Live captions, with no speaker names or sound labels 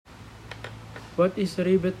What is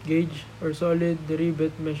rivet gauge or solid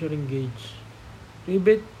rivet measuring gauge?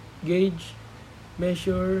 Rivet gauge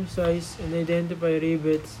measure size and identify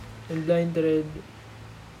rivets and line thread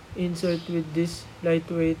insert with this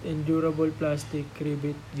lightweight and durable plastic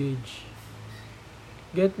rivet gauge.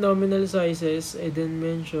 Get nominal sizes and then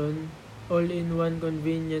mention all in one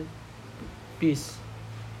convenient piece.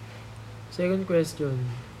 Second question.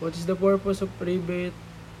 What is the purpose of rivet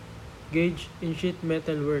gauge in sheet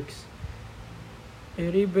metal works? A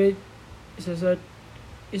rivet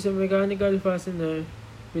is a mechanical fastener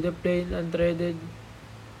with a plain unthreaded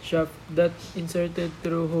shaft that inserted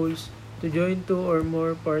through holes to join two or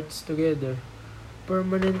more parts together.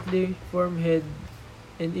 Permanently form head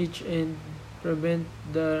and each end prevent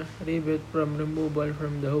the rivet from removal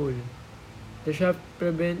from the hole. The shaft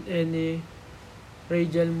prevent any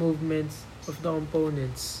radial movements of the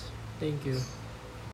components. Thank you.